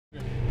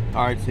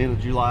All right, it's the end of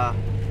July.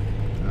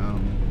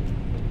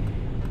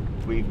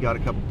 We've got a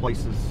couple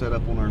places set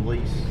up on our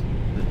lease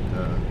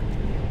that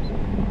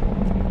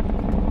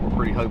we're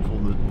pretty hopeful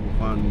that we'll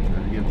find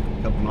get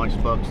a couple nice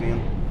bucks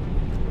in.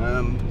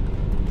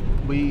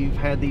 We've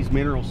had these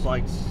mineral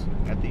sites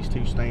at these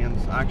two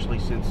stands actually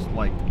since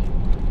like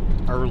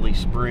early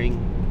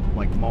spring,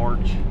 like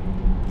March.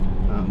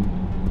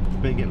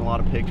 Been getting a lot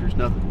of pictures.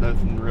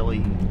 Nothing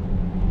really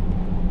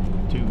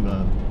too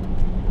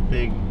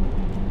big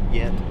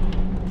yet.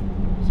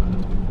 So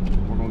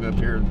we're gonna go up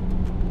here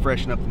and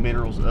freshen up the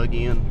minerals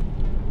again,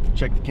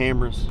 check the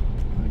cameras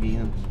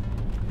again,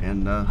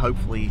 and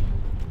hopefully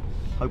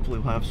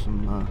we'll have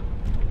some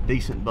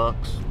decent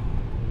bucks.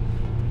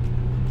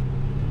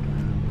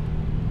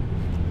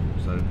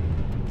 So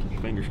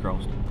fingers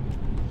crossed.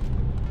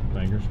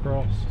 Fingers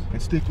crossed.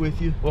 And stick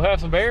with you. We'll have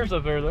some bears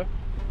up there though.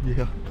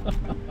 Yeah.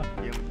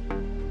 Yeah.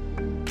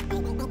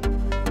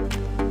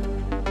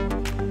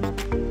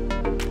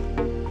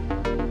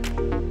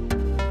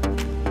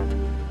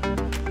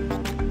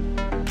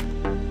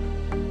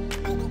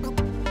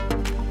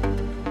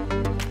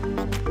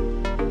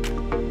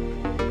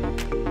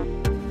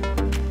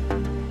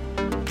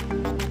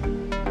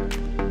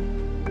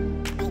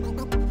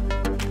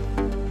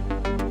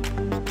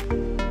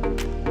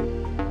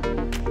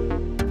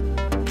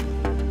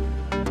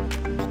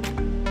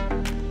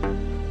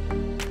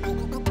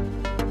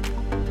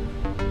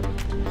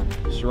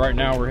 So right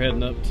now we're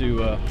heading up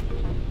to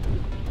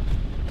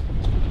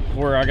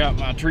where I got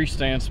my tree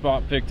stand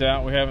spot picked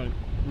out. We haven't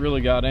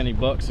really got any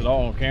bucks at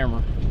all on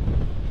camera.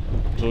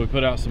 So we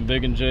put out some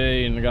Big and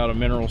J and got a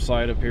mineral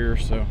site up here.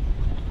 So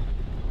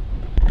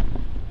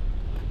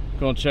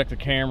gonna check the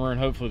camera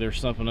and hopefully there's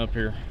something up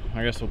here.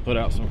 I guess we'll put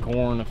out some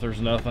corn if there's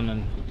nothing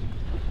and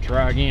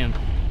try again.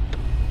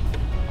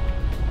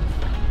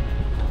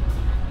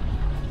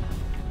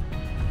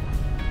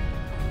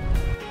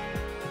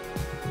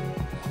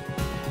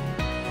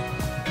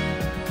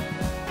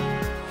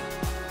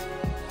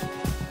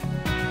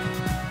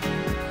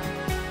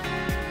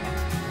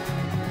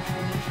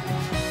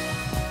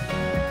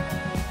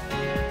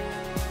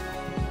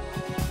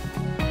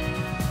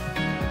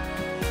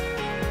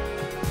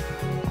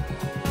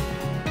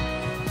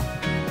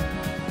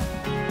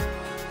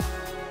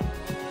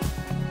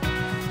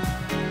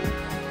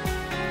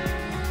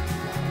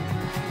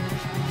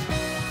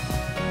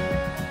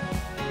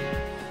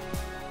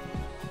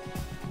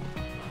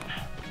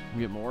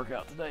 Get my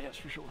workout today, that's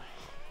for sure.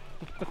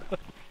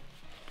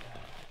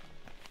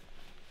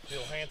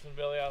 Feel Hanson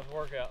belly out of the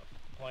workout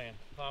plan.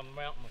 Climb the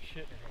mountain with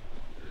shit in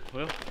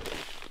your hand.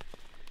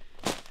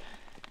 Well,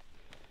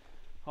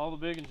 all the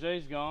Big and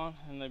J's gone,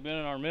 and they've been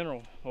in our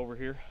mineral over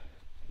here,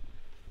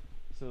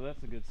 so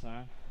that's a good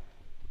sign.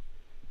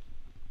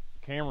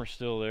 Camera's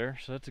still there,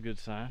 so that's a good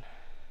sign.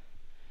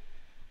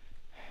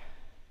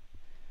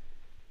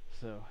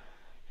 So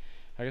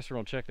I guess we're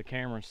gonna check the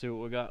camera and see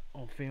what we got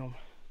on film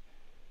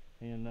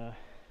and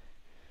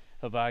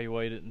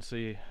evaluate it and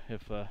see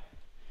if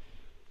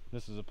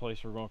this is a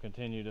place we're going to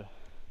continue to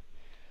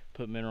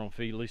put mineral and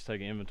feed, at least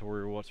take an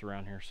inventory of what's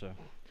around here. So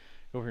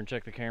go over here and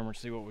check the camera and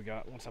see what we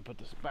got once I put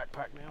this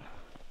backpack down.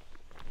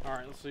 All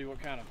right, let's see what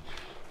kind of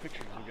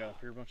pictures we got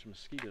up here. A bunch of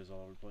mosquitoes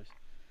all over the place.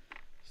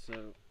 So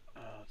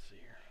let's see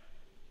here.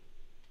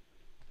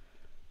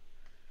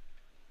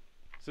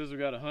 It says we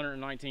got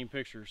 119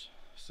 pictures.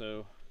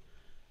 So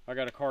I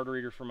got a card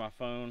reader for my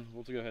phone.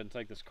 We'll go ahead and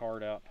take this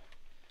card out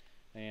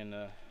and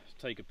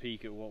take a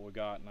peek at what we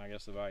got and I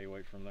guess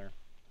evaluate from there.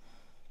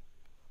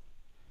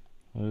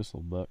 Oh, this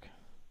little buck.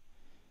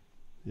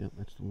 Yep,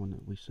 that's the one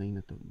that we seen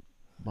at the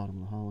bottom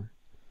of the holler.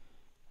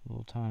 A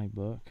little tiny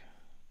buck.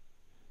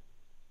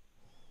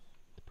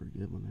 It's a pretty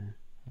good one there.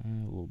 A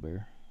little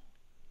bear.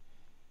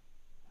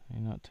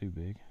 Ain't not too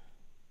big.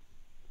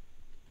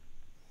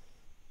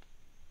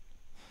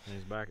 And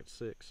he's back at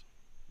 6.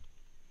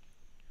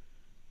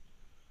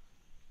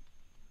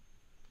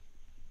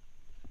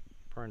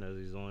 Probably knows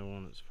he's the only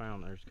one that's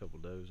found. There's a couple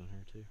does in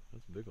here too.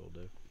 That's a big old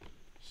doe.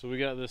 So we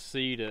got this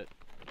seed at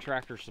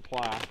Tractor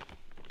Supply.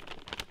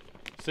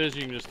 It says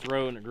you can just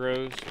throw it and it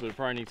grows, but it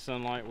probably needs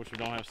sunlight, which we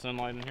don't have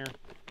sunlight in here.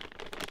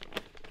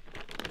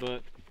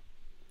 But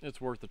it's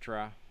worth a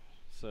try.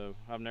 So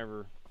I've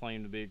never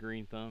claimed to be a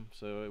green thumb,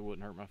 so it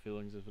wouldn't hurt my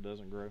feelings if it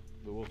doesn't grow.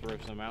 But we'll throw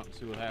some out and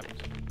see what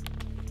happens.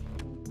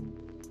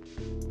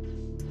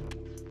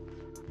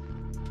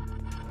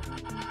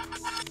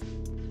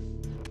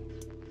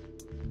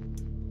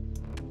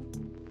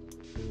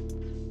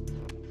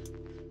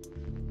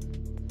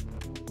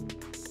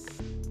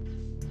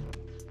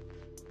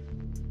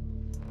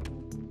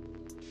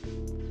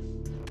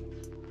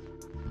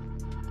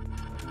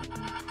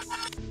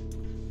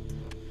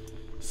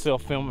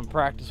 Self-filming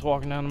practice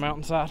walking down the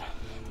mountainside.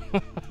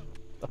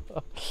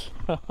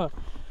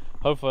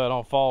 Hopefully I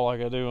don't fall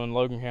like I do in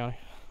Logan County.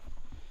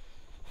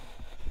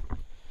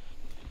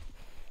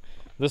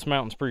 This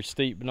mountain's pretty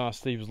steep, but not as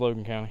steep as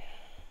Logan County.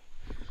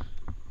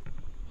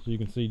 So you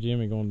can see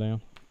Jimmy going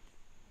down.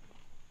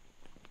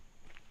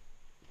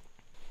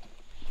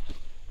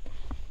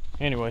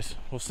 anyways,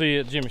 we'll see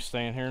you at Jimmy's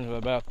stand here in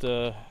about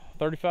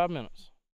 35 minutes.